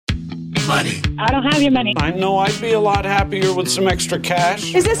money. I don't have your money. I know I'd be a lot happier with some extra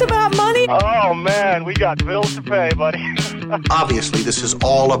cash. Is this about money? Oh, man, we got bills to pay, buddy. Obviously, this is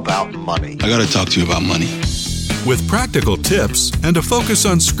all about money. I gotta talk to you about money. With practical tips and a focus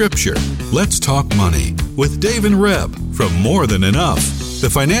on scripture, let's talk money with Dave and Reb from More Than Enough, the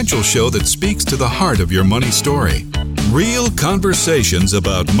financial show that speaks to the heart of your money story. Real conversations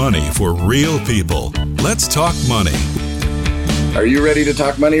about money for real people. Let's talk money. Are you ready to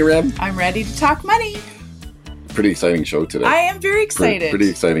talk money, Reb? I'm ready to talk money. Pretty exciting show today. I am very excited. Pretty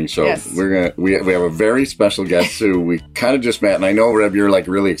exciting show. Yes. We have a very special guest who we kind of just met, and I know, Reb, you're like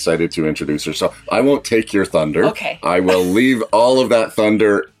really excited to introduce her, so I won't take your thunder. Okay. I will leave all of that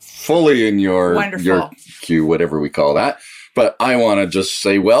thunder fully in your cue, whatever we call that. But I want to just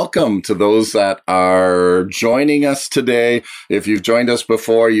say welcome to those that are joining us today. If you've joined us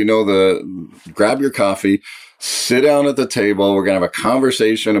before, you know grab your coffee. Sit down at the table. We're going to have a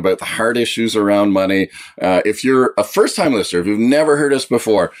conversation about the hard issues around money. If you're a first-time listener, if you've never heard us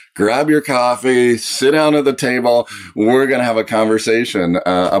before, grab your coffee, sit down at the table. We're going to have a conversation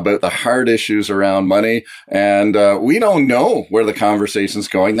about the hard issues around money. And we don't know where the conversation's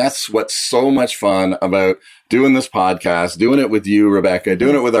going. That's what's so much fun about doing this podcast, doing it with you, Rebecca,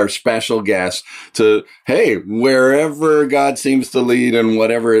 doing it with our special guests to, hey, wherever God seems to lead and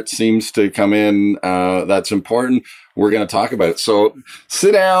whatever it seems to come in, that's important, we're going to talk about. So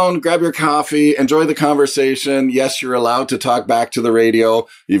sit down, grab your coffee, enjoy the conversation. Yes, you're allowed to talk back to the radio,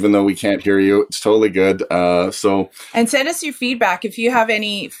 even though we can't hear you. It's totally good. And send us your feedback. If you have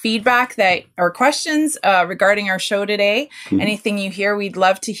any feedback or questions regarding our show today, anything you hear, we'd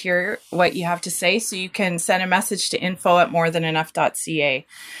love to hear what you have to say. So you can send a message to info@morethanenough.ca.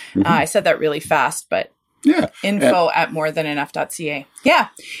 I said that really fast, but yeah. info@morethanenough.ca. Yeah.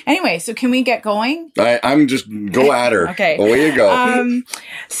 Anyway, so can we get going? I'm just go at her. Okay. Away you go.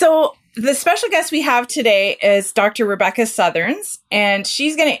 So the special guest we have today is Dr. Rebecca Southerns, and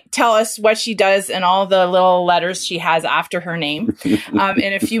she's going to tell us what she does and all the little letters she has after her name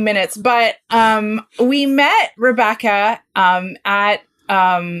in a few minutes. But we met Rebecca at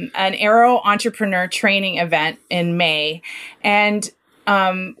an Aero Entrepreneur Training event in May, and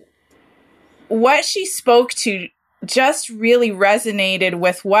what she spoke to just really resonated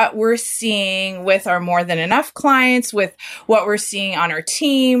with what we're seeing with our More Than Enough clients, with what we're seeing on our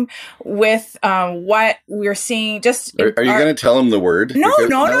team, with what we're seeing. Just are you going to tell them the word? No. You're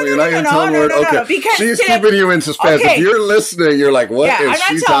not going to tell them the word. Okay, because she's keeping you in suspense. Okay. If you're listening, you're like, "What is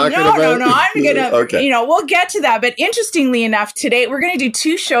she talking about?" No. I'm gonna, okay. We'll get to that. But interestingly enough, today we're going to do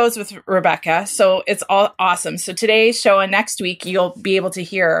 2 shows with Rebecca, so it's all awesome. So today's show and next week you'll be able to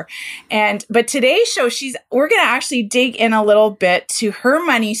hear her. But today's show, we're going to actually dig in a little bit to her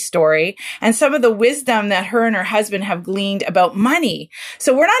money story and some of the wisdom that her and her husband have gleaned about money.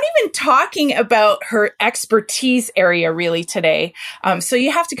 So we're not even talking about her expertise area really today. So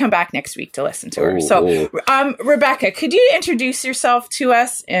you have to come back next week to listen to her. So Rebecca, could you introduce yourself to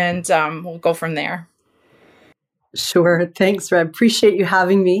us and we'll go from there. Sure. Thanks, Reb. Appreciate you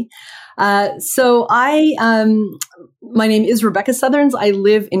having me. So my name is Rebecca Southerns. I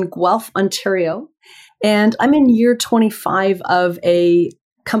live in Guelph, Ontario. And I'm in year 25 of a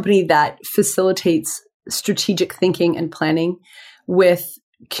company that facilitates strategic thinking and planning with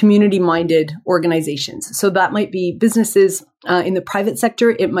community-minded organizations. So that might be businesses in the private sector.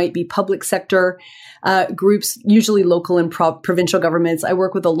 It might be public sector groups, usually local and provincial governments. I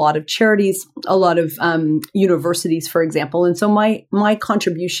work with a lot of charities, a lot of universities, for example. And so my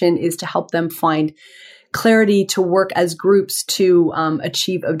contribution is to help them find clarity to work as groups to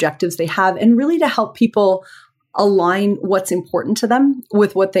achieve objectives they have, and really to help people align what's important to them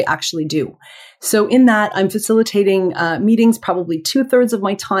with what they actually do. So in that, I'm facilitating meetings probably 2/3 of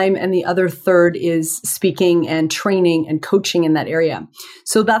my time, and the other third is speaking and training and coaching in that area.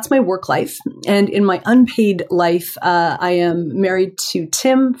 So that's my work life. And in my unpaid life, I am married to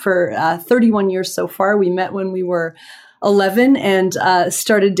Tim for 31 years so far. We met when we were 11 and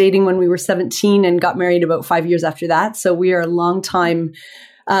started dating when we were 17 and got married about 5 years after that. So we are longtime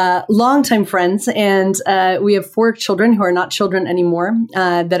friends, and we have 4 children who are not children anymore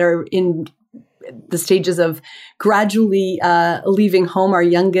that are in the stages of gradually leaving home. Our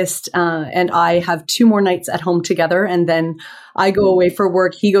youngest and I have 2 more nights at home together, and then I go away for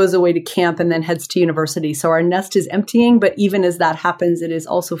work, he goes away to camp, and then heads to university. So our nest is emptying, but even as that happens, it is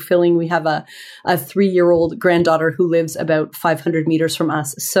also filling. We have a 3-year-old granddaughter who lives about 500 meters from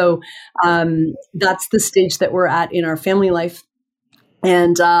us. So that's the stage that we're at in our family life.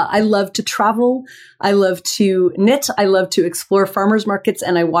 And I love to travel. I love to knit. I love to explore farmers markets,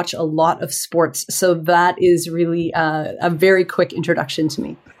 and I watch a lot of sports. So that is really a very quick introduction to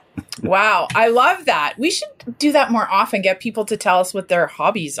me. Wow. I love that. We should do that more often, get people to tell us what their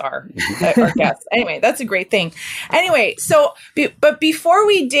hobbies are, our guests. Anyway, that's a great thing. Anyway, but before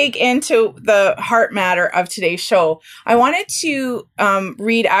we dig into the heart matter of today's show, I wanted to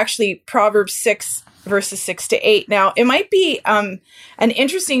read actually Proverbs 6, verses 6-8. Now, it might be an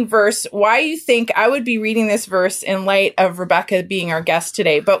interesting verse. Why you think I would be reading this verse in light of Rebecca being our guest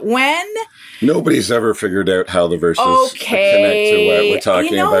today. But when... Nobody's ever figured out how the verses connect to what we're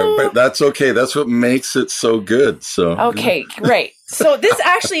talking about. But that's okay. That's what makes it so good. So okay, great. So this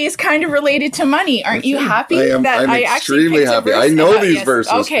actually is kind of related to money. Aren't you happy? I'm extremely happy. I know these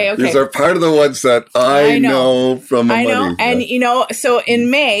verses. Okay. These are part of the ones that I know from money. And so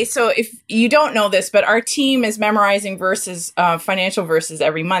in May, so if you don't know this, but our team is memorizing verses, financial verses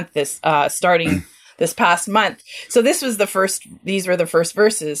every month starting this past month. So these were the first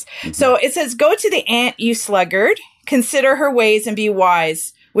verses. Mm-hmm. So it says, "Go to the ant, you sluggard, consider her ways and be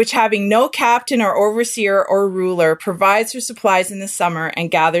wise, which having no captain or overseer or ruler provides her supplies in the summer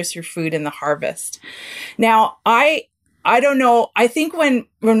and gathers her food in the harvest." Now, I don't know. I think when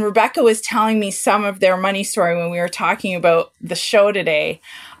Rebecca was telling me some of their money story, when we were talking about the show today,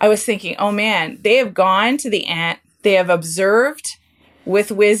 I was thinking, oh man, they have gone to the ant. They have observed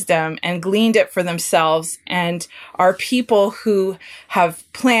with wisdom and gleaned it for themselves, and are people who have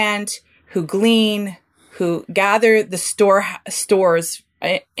planned, who glean, who gather the stores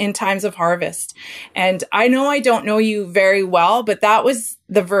in times of harvest. And I know I don't know you very well, but that was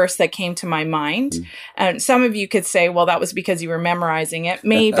the verse that came to my mind. And some of you could say, well, that was because you were memorizing it.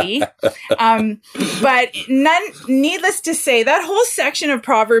 Maybe. But needless to say, that whole section of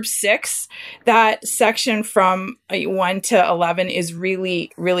Proverbs 6, that section from 1 to 11 is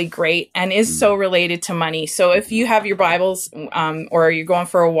really, really great and is so related to money. So if you have your Bibles or you're going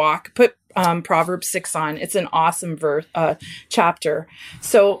for a walk, put Proverbs 6 on. It's an awesome chapter.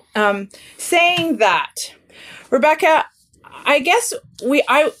 So, saying that, Rebecca, I guess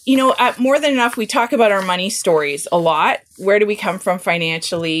at More Than Enough, we talk about our money stories a lot. Where do we come from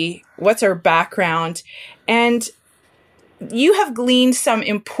financially? What's our background? And you have gleaned some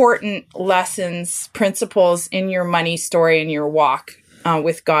important lessons, principles in your money story and your walk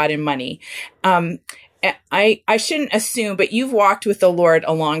with God and money. I shouldn't assume, but you've walked with the Lord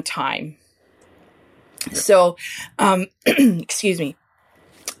a long time. So, excuse me.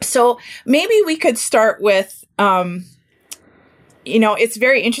 So maybe we could start with, it's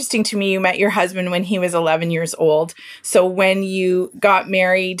very interesting to me. You met your husband when he was 11 years old. So when you got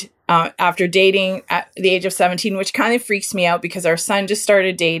married, after dating at the age of 17, which kind of freaks me out because our son just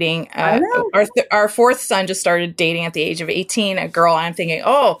started dating. Our fourth son just started dating at the age of 18, a girl. I'm thinking,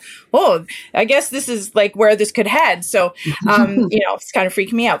 oh, I guess this is like where this could head. So, it's kind of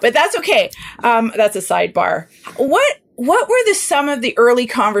freaking me out, but that's okay. That's a sidebar. What were some of the early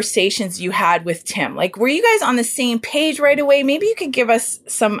conversations you had with Tim? Like, were you guys on the same page right away? Maybe you could give us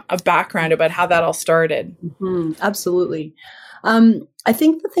a background about how that all started. Mm-hmm, absolutely. I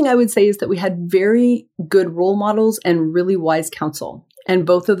think the thing I would say is that we had very good role models and really wise counsel. And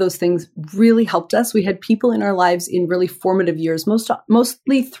both of those things really helped us. We had people in our lives in really formative years,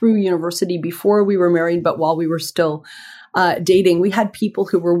 mostly through university before we were married, but while we were still dating, we had people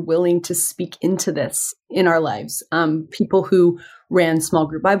who were willing to speak into this in our lives. People who ran small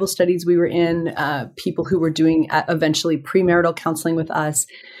group Bible studies we were in, people who were doing eventually premarital counseling with us,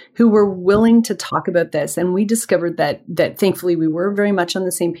 who were willing to talk about this. And we discovered that thankfully we were very much on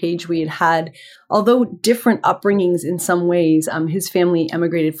the same page. We had, although different upbringings in some ways, his family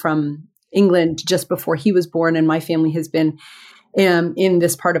emigrated from England just before he was born, and my family has been in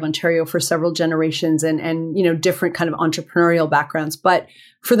this part of Ontario for several generations, and different kind of entrepreneurial backgrounds. But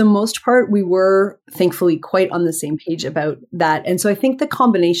for the most part, we were thankfully quite on the same page about that. And so I think the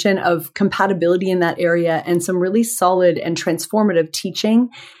combination of compatibility in that area and some really solid and transformative teaching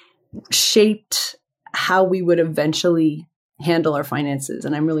shaped how we would eventually handle our finances.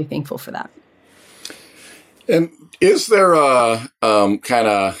 And I'm really thankful for that. And is there a kind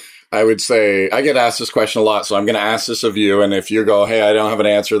of, I would say, I get asked this question a lot, so I'm going to ask this of you. And if you go, hey, I don't have an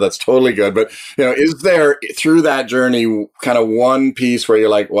answer, that's totally good. But, is there through that journey kind of one piece where you're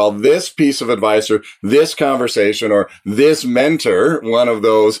like, well, this piece of advice or this conversation or this mentor, one of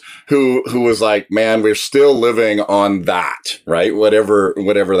those who was like, man, we're still living on that, right? Whatever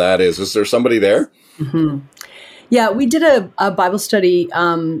that is. Is there somebody there? Mm-hmm. Yeah, we did a Bible study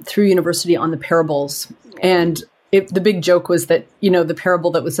through university on the parables. And the big joke was that, the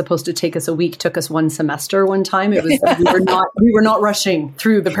parable that was supposed to take us a week took us one semester one time. It was we were not rushing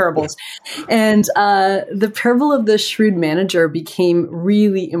through the parables. And the parable of the shrewd manager became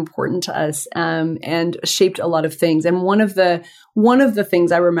really important to us and shaped a lot of things. And one of the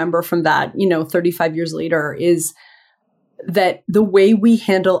things I remember from that, 35 years later, is that the way we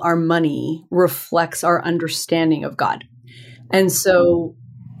handle our money reflects our understanding of God. And so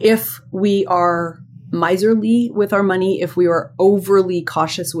if we are miserly with our money, if we are overly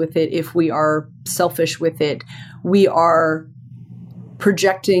cautious with it, if we are selfish with it, we are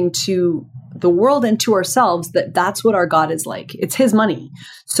projecting to the world and to ourselves that that's what our God is like. It's his money.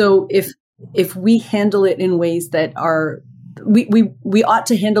 So if we handle it in ways that are, we ought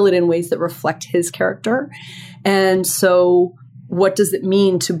to handle it in ways that reflect his character. And so what does it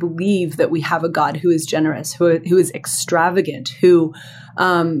mean to believe that we have a God who is generous, who is extravagant, who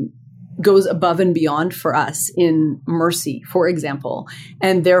goes above and beyond for us in mercy, for example?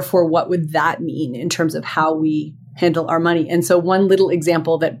 And therefore, what would that mean in terms of how we handle our money? And so one little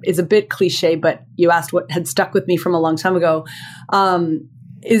example that is a bit cliche, but you asked what had stuck with me from a long time ago,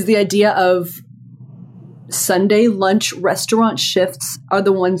 is the idea of Sunday lunch restaurant shifts are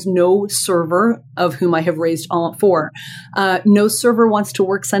the ones no server, of whom I have raised all four, no server wants to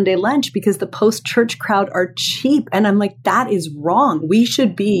work Sunday lunch because the post-church crowd are cheap. And I'm like, that is wrong. We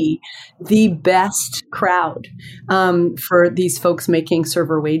should be the best crowd for these folks making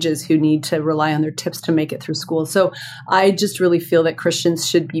server wages who need to rely on their tips to make it through school. So I just really feel that Christians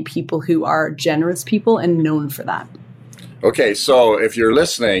should be people who are generous people and known for that. Okay, so if you're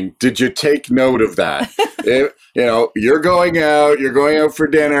listening, did you take note of that? You're going out for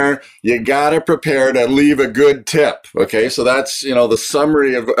dinner, you got to prepare to leave a good tip. Okay, so that's, the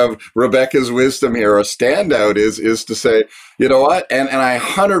summary of Rebecca's wisdom here. A standout is to say, you know what? And I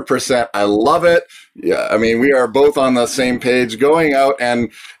 100%, I love it. Yeah, I mean, we are both on the same page, going out and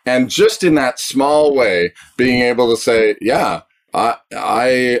just in that small way, being able to say, yeah,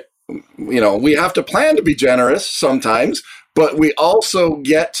 we have to plan to be generous sometimes, but we also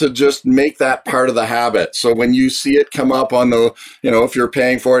get to just make that part of the habit. So when you see it come up on the, if you're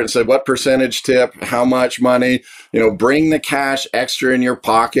paying for it and say, what percentage tip, how much money, bring the cash extra in your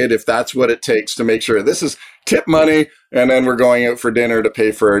pocket if that's what it takes to make sure this is tip money. And then we're going out for dinner to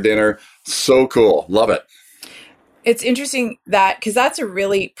pay for our dinner. So cool. Love it. It's interesting that, because that's a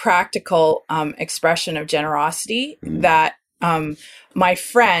really practical expression of generosity that my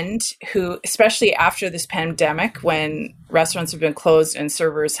friend who, especially after this pandemic, when restaurants have been closed and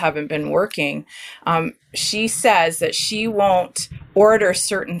servers haven't been working, she says that she won't order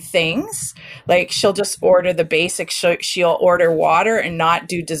certain things. Like she'll just order the basics. She'll order water and not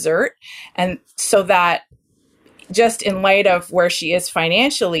do dessert. And so that just in light of where she is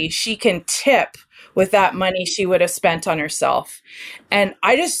financially, she can tip with that money she would have spent on herself. And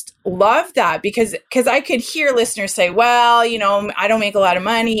I just love that because I could hear listeners say, well, I don't make a lot of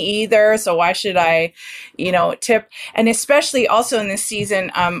money either, so why should I, tip? And especially also in this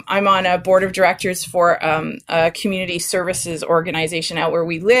season, I'm on a board of directors for a community services organization out where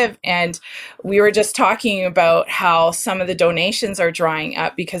we live. And we were just talking about how some of the donations are drying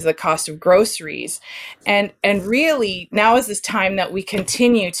up because of the cost of groceries. And really now is this time that we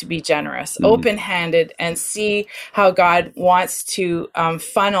continue to be generous, open-handed, and see how God wants to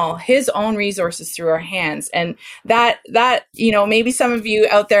funnel his own resources through our hands. And that, maybe some of you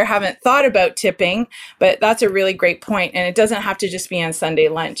out there haven't thought about tipping, but that's a really great point. And it doesn't have to just be on Sunday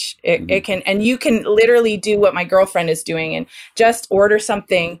lunch. It can, and you can literally do what my girlfriend is doing and just order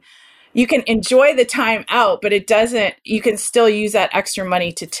something. You can enjoy the time out, but you can still use that extra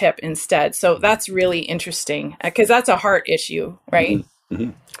money to tip instead. So that's really interesting because that's a heart issue, right?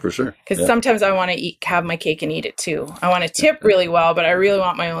 Mm-hmm. For sure. Because sometimes I want to have my cake and eat it too. I want to tip really well, but I really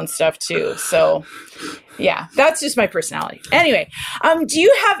want my own stuff too. So yeah, that's just my personality. Anyway, do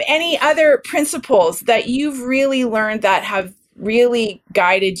you have any other principles that you've really learned that have really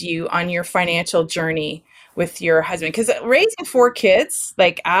guided you on your financial journey with your husband? Because raising 4 kids,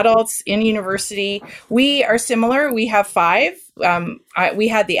 like adults in university, we are similar. We have 5. We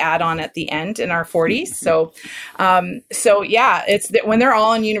had the add-on at the end in our 40s. So yeah, it's that when they're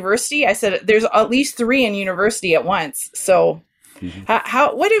all in university, I said there's at least 3 in university at once. So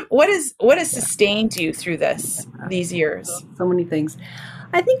what has sustained you through these years? So many things.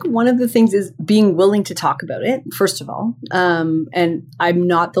 I think one of the things is being willing to talk about it, first of all. And I'm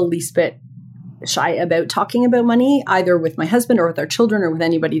not the least bit shy about talking about money, either with my husband or with our children or with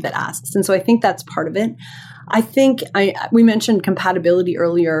anybody that asks. And so I think that's part of it. I think we mentioned compatibility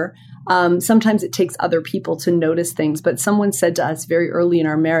earlier. Sometimes it takes other people to notice things, but someone said to us very early in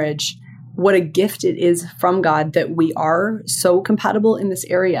our marriage, what a gift it is from God that we are so compatible in this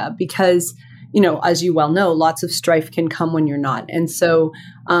area, because, as you well know, lots of strife can come when you're not. And so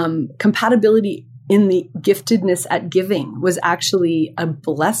compatibility in the giftedness at giving was actually a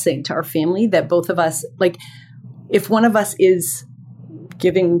blessing to our family, that both of us, like, if one of us is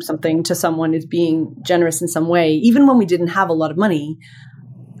giving something to someone, is being generous in some way, even when we didn't have a lot of money,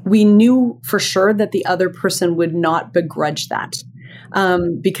 we knew for sure that the other person would not begrudge that,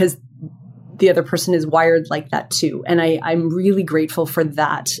 because the other person is wired like that too. And I'm really grateful for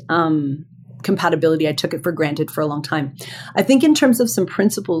that compatibility. I took it for granted for a long time. I think in terms of some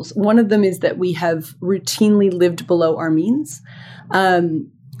principles, one of them is that we have routinely lived below our means.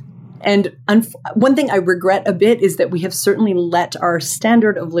 And one thing I regret a bit is that we have certainly let our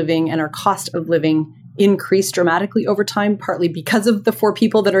standard of living and our cost of living increase dramatically over time, partly because of the 4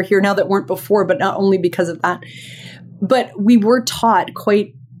 people that are here now that weren't before, but not only because of that. But we were taught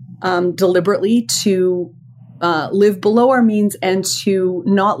quite deliberately to live below our means and to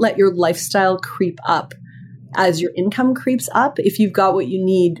not let your lifestyle creep up as your income creeps up. If you've got what you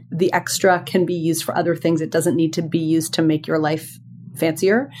need, the extra can be used for other things. It doesn't need to be used to make your life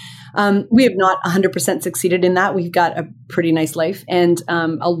fancier. We have not 100% succeeded in that. We've got a pretty nice life and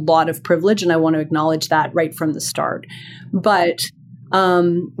a lot of privilege, and I want to acknowledge that right from the start. But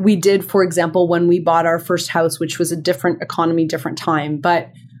we did, for example, when we bought our first house, which was a different economy, different time,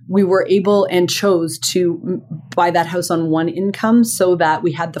 but we were able and chose to buy that house on one income so that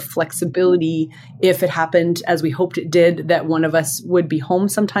we had the flexibility, if it happened as we hoped it did, that one of us would be home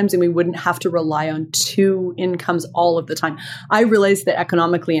sometimes and we wouldn't have to rely on 2 incomes all of the time. I realize that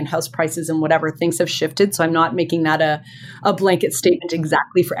economically and house prices and whatever, things have shifted. So I'm not making that a blanket statement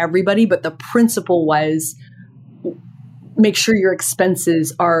exactly for everybody, but the principle was make sure your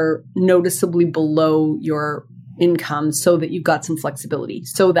expenses are noticeably below your income so that you've got some flexibility,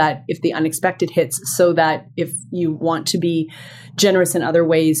 so that if the unexpected hits, so that if you want to be generous in other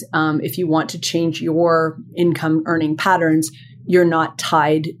ways, if you want to change your income earning patterns, you're not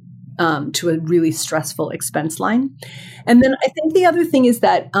tied to a really stressful expense line. And then I think the other thing is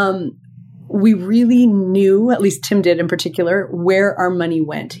that we really knew, at least Tim did in particular, where our money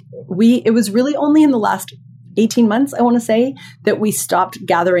went. It was really only in the last 18 months, I want to say, that we stopped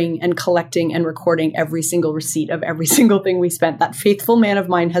gathering and collecting and recording every single receipt of every single thing we spent. That faithful man of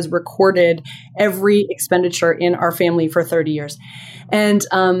mine has recorded every expenditure in our family for 30 years. And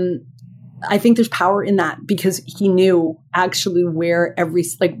I think there's power in that, because he knew actually where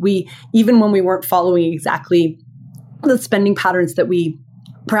even when we weren't following exactly the spending patterns that we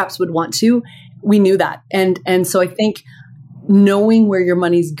perhaps would want to, we knew that. And so I think knowing where your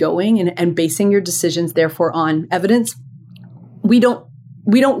money's going and basing your decisions therefore on evidence, we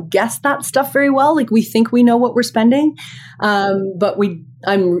don't guess that stuff very well. Like, we think we know what we're spending, but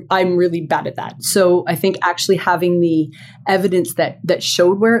I'm really bad at that. So I think actually having the evidence that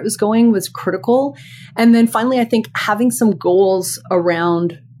showed where it was going was critical. And then finally, I think having some goals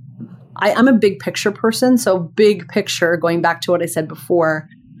around, I'm a big picture person. So big picture, going back to what I said before,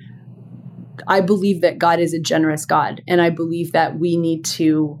 I believe that God is a generous God. And I believe that we need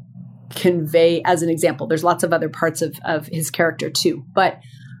to convey, as an example, there's lots of other parts of his character too. But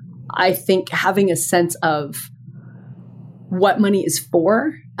I think having a sense of what money is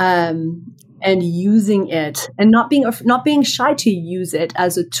for, and using it, and not being shy to use it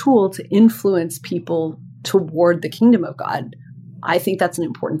as a tool to influence people toward the kingdom of God. I think that's an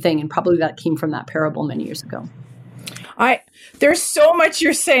important thing. And probably that came from that parable many years ago. There's so much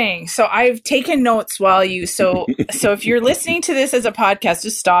you're saying. So I've taken notes while so if you're listening to this as a podcast,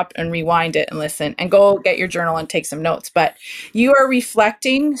 just stop and rewind it and listen and go get your journal and take some notes. But you are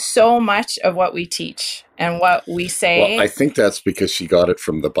reflecting so much of what we teach and what we say. Well, I think that's because she got it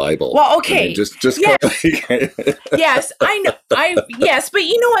from the Bible. Well, okay. I mean, just yes. Yes, I know. Yes, but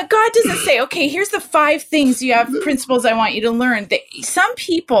you know what? God doesn't say, okay, here's the 5 things you have, principles I want you to learn. Some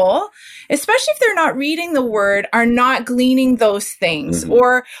people, especially if they're not reading the word, are not gleaning those things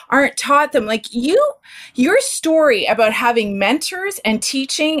or aren't taught them. Like your story about having mentors and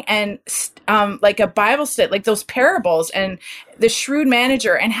teaching and like a Bible study, like those parables and the shrewd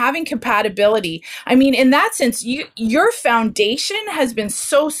manager and having compatibility. I mean, in that sense, your foundation has been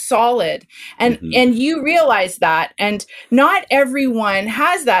so solid and you realize that, and not everyone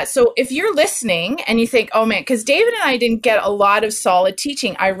has that. So if you're listening and you think, oh man, because David and I didn't get a lot of solid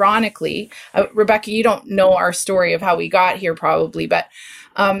teaching, ironically, Rebecca, you don't know our story of how we got here probably, but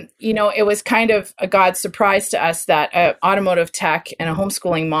it was kind of a God surprise to us that an automotive tech and a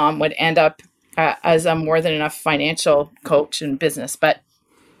homeschooling mom would end up as a more than enough financial coach in business. But,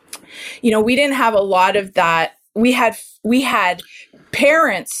 we didn't have a lot of that. We had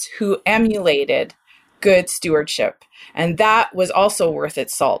parents who emulated good stewardship. And that was also worth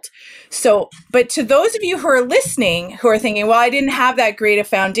its salt. So, but to those of you who are listening, who are thinking, well, I didn't have that great a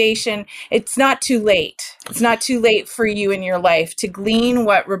foundation, it's not too late. It's not too late for you in your life to glean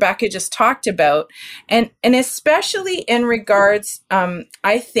what Rebecca just talked about. And especially in regards,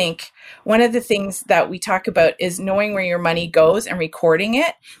 I think one of the things that we talk about is knowing where your money goes and recording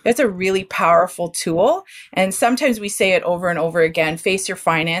it. That's a really powerful tool. And sometimes we say it over and over again, face your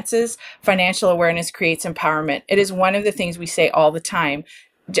finances. Financial awareness creates empowerment. It is one of the things we say all the time.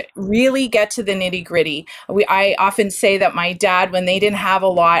 Really get to the nitty gritty. I often say that my dad, when they didn't have a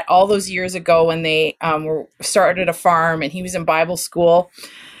lot, all those years ago when they started a farm and he was in Bible school,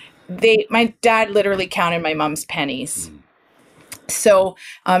 my dad literally counted my mom's pennies. So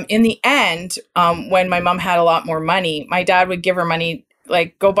in the end, when my mom had a lot more money, my dad would give her money,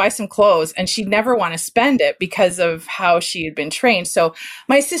 like, go buy some clothes, and she'd never want to spend it because of how she had been trained. So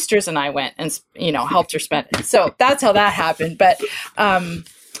my sisters and I went and, helped her spend it. So that's how that happened.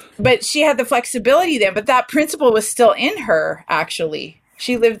 But she had the flexibility there, but that principle was still in her, actually.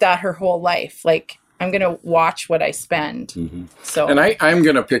 She lived that her whole life. Like, I'm going to watch what I spend. Mm-hmm. So, and I'm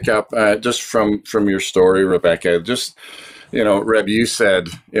going to pick up just from your story, Rebecca, just, Reb, you said,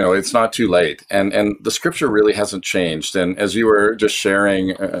 it's not too late. And the scripture really hasn't changed. And as you were just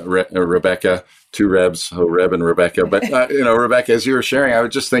sharing, Rebecca, two Rebs, Reb and Rebecca. But, Rebecca, as you were sharing, I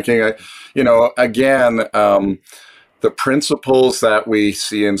was just thinking, again, the principles that we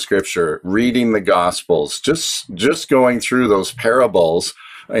see in scripture, reading the gospels, just going through those parables,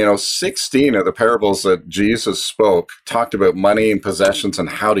 16 of the parables that Jesus spoke talked about money and possessions and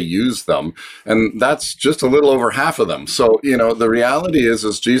how to use them. And that's just a little over half of them. So, the reality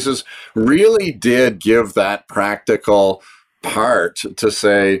is Jesus really did give that practical part to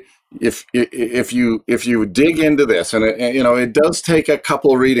say, if you dig into this, and it does take a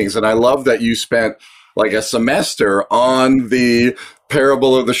couple readings. And I love that you spent like a semester on the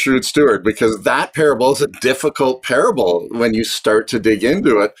parable of the shrewd steward, because that parable is a difficult parable when you start to dig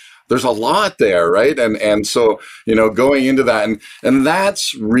into it. There's a lot there, right? And so, going into that, and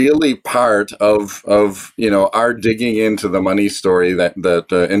that's really part of our digging into the money story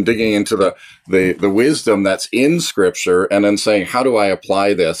and digging into the wisdom that's in scripture, and then saying, how do I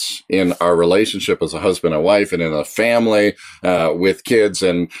apply this in our relationship as a husband and wife, and in a family, with kids,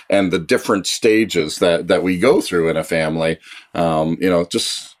 and the different stages that we go through in a family.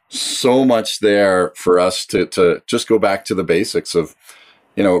 Just so much there for us to just go back to the basics of,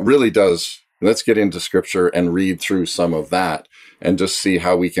 it really does. Let's get into scripture and read through some of that and just see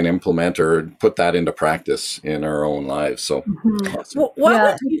how we can implement or put that into practice in our own lives. So, awesome. Go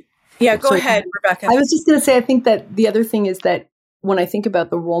ahead, Rebecca. I was just going to say, I think that the other thing is that when I think about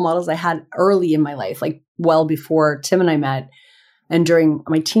the role models I had early in my life, like well before Tim and I met, and during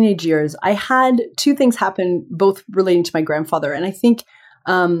my teenage years, I had two things happen, both relating to my grandfather. And I think,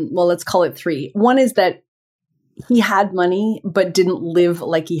 let's call it three. One is that he had money, but didn't live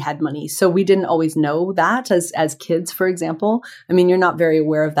like he had money. So we didn't always know that as kids, for example. I mean, you're not very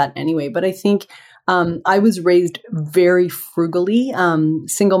aware of that anyway, but I think I was raised very frugally,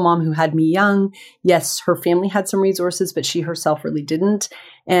 single mom who had me young. Yes, her family had some resources, but she herself really didn't.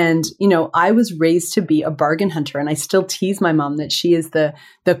 And, I was raised to be a bargain hunter, and I still tease my mom that she is the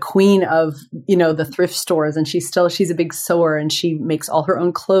queen of, the thrift stores. And she's a big sewer, and she makes all her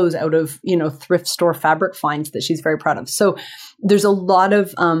own clothes out of, thrift store fabric finds that she's very proud of. So there's a lot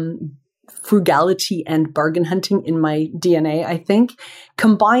of, frugality and bargain hunting in my DNA, I think,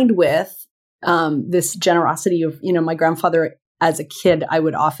 combined with, this generosity of, my grandfather. As a kid, I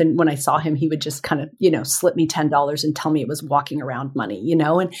would often, when I saw him, he would just kind of, slip me $10 and tell me it was walking around money,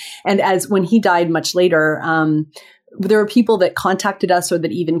 and as when he died much later, there were people that contacted us or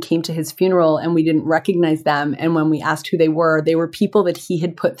that even came to his funeral, and we didn't recognize them. And when we asked who they were people that he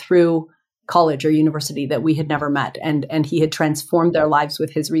had put through college or university that we had never met, and he had transformed their lives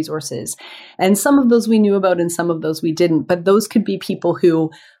with his resources. And some of those we knew about and some of those we didn't, but those could be people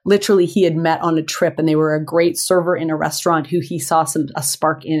who literally he had met on a trip, and they were a great server in a restaurant who he saw a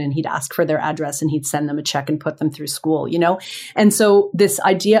spark in, and he'd ask for their address and he'd send them a check and put them through school, And so this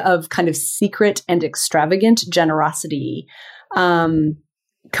idea of kind of secret and extravagant generosity,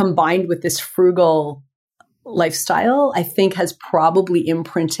 combined with this frugal lifestyle, I think has probably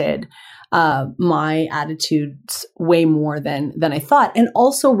imprinted my attitudes way more than I thought. And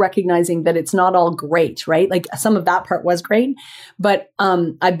also recognizing that it's not all great, right? Like some of that part was great, but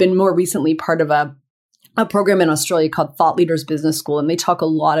I've been more recently part of a a program in Australia called Thought Leaders Business School, and they talk a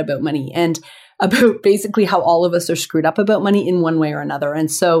lot about money and about basically how all of us are screwed up about money in one way or another.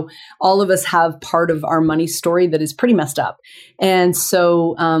 And so all of us have part of our money story that is pretty messed up. And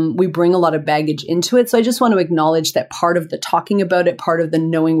so we bring a lot of baggage into it. So I just want to acknowledge that part of the talking about it, part of the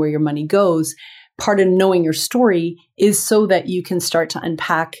knowing where your money goes, part of knowing your story is so that you can start to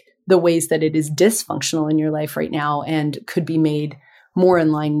unpack the ways that it is dysfunctional in your life right now and could be made more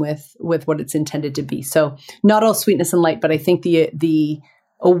in line with what it's intended to be. So not all sweetness and light, but I think the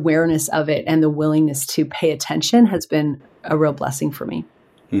awareness of it and the willingness to pay attention has been a real blessing for me.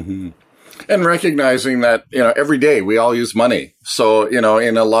 Mm-hmm. And recognizing that, every day we all use money. So, in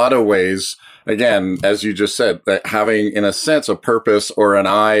a lot of ways, again, as you just said, that having, in a sense, a purpose or an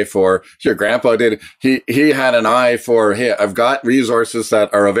eye for, your grandpa did, he had an eye for, hey, I've got resources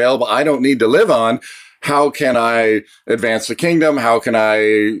that are available. I don't need to live on. How can I advance the kingdom? How can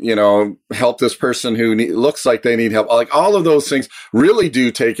I, help this person who looks like they need help? Like all of those things really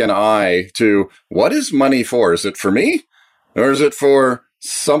do take an eye to what is money for? Is it for me or is it for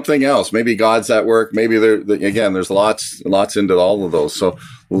something else? Maybe God's at work. Maybe there's lots into all of those. So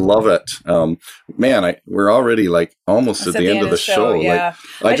love it. We're already like almost at the end of the show. Yeah.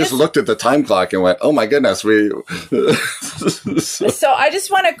 Like I just looked at the time clock and went, oh my goodness. So I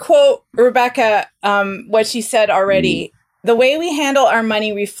just want to quote Rebecca, what she said already. The way we handle our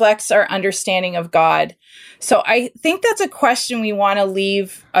money reflects our understanding of God. So I think that's a question we want to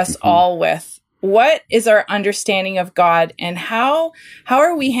leave us all with. What is our understanding of God, and how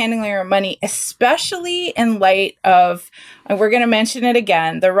are we handling our money, especially in light of, and we're going to mention it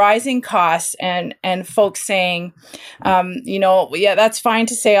again, the rising costs and folks saying, that's fine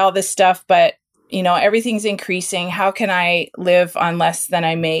to say all this stuff, but everything's increasing. How can I live on less than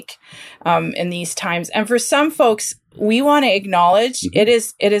I make in these times? And for some folks, we want to acknowledge it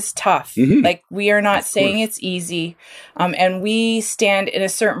is tough. Mm-hmm. Like we are not saying it's easy. And we stand in a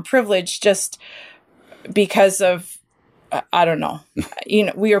certain privilege just because of, I don't know,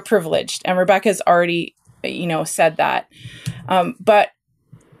 we are privileged, and Rebecca's already, said that. But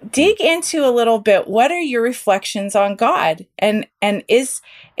dig into a little bit. What are your reflections on God? And is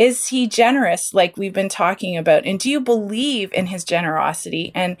he generous like we've been talking about? And do you believe in his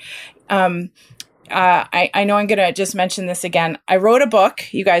generosity? And, I know I'm going to just mention this again. I wrote a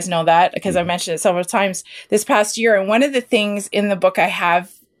book. You guys know that because I've mentioned it several times this past year. And one of the things in the book I have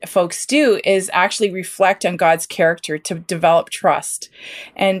folks do is actually reflect on God's character to develop trust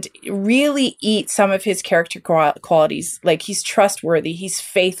and really eat some of his character qualities. Like he's trustworthy, he's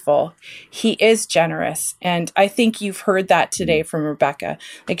faithful, he is generous. And I think you've heard that today from Rebecca.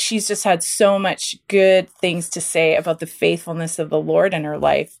 Like she's just had so much good things to say about the faithfulness of the Lord in her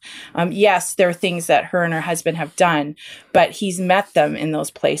life. Yes, there are things that her and her husband have done, but he's met them in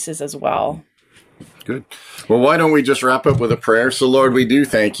those places as well. Good. Well, why don't we just wrap up with a prayer? So, Lord, we do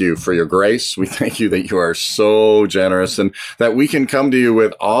thank you for your grace. We thank you that you are so generous and that we can come to you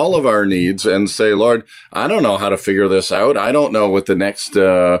with all of our needs and say, Lord, I don't know how to figure this out. I don't know what the next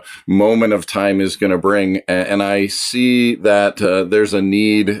moment of time is going to bring. And I see that there's a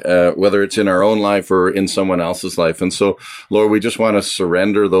need, whether it's in our own life or in someone else's life. And so, Lord, we just want to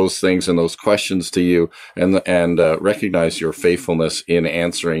surrender those things and those questions to you and recognize your faithfulness in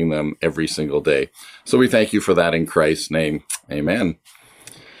answering them every single day. So we thank you for that in Christ's name. Amen.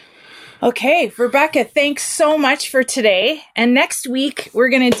 Okay, Rebecca, thanks so much for today. And next week, we're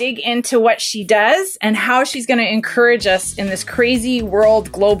going to dig into what she does and how she's going to encourage us in this crazy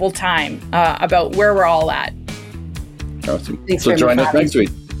world global time about where we're all at. Awesome. So join us next week.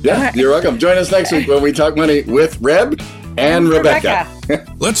 Yeah, you're welcome. Join us next week when we talk money with Reb and Rebecca.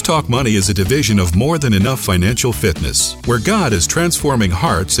 Let's Talk Money is a division of More Than Enough Financial Fitness, where God is transforming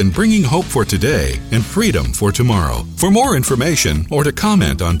hearts and bringing hope for today and freedom for tomorrow. For more information or to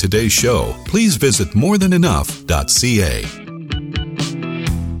comment on today's show, please visit morethanenough.ca.